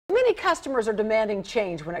Many customers are demanding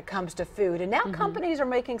change when it comes to food, and now companies are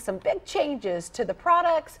making some big changes to the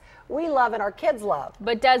products we love and our kids love.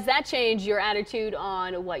 But does that change your attitude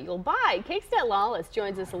on what you'll buy? KAKE's Annette Lawless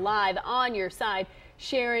joins us live on your side,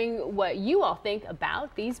 sharing what you all think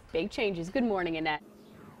about these big changes. Good morning, Annette.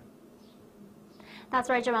 That's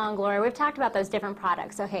right, Jamal and Gloria. We've talked about those different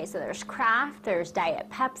products. Okay, so there's Kraft, there's Diet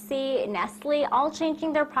Pepsi, Nestle, all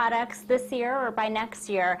changing their products this year or by next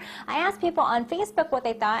year. I asked people on Facebook what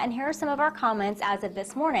they thought, and here are some of our comments as of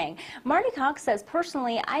this morning. Marty Cox says,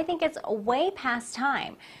 personally, I think it's way past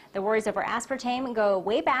time. The worries over aspartame go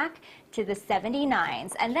way back to the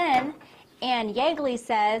 79s. And then Ann Yeagley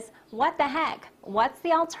says, what the heck? What's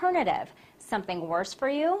the alternative? Something worse for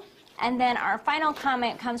you? And then our final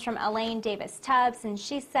comment comes from Elaine Davis-Tubbs, and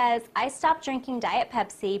she says, I stopped drinking Diet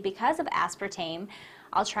Pepsi because of aspartame.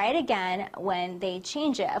 I'll try it again when they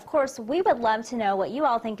change it. Of course, we would love to know what you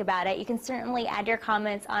all think about it. You can certainly add your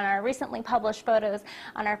comments on our recently published photos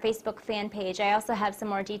on our Facebook fan page. I also have some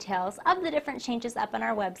more details of the different changes up on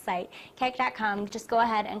our website, KAKE.com. Just go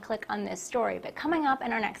ahead and click on this story. But coming up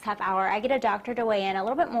in our next half hour, I get a doctor to weigh in a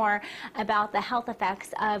little bit more about the health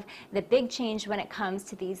effects of the big change when it comes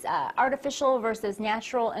to these artificial versus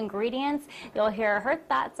natural ingredients. You'll hear her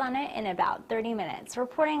thoughts on it in about 30 minutes.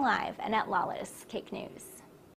 Reporting live, Annette Lawless, KAKE News.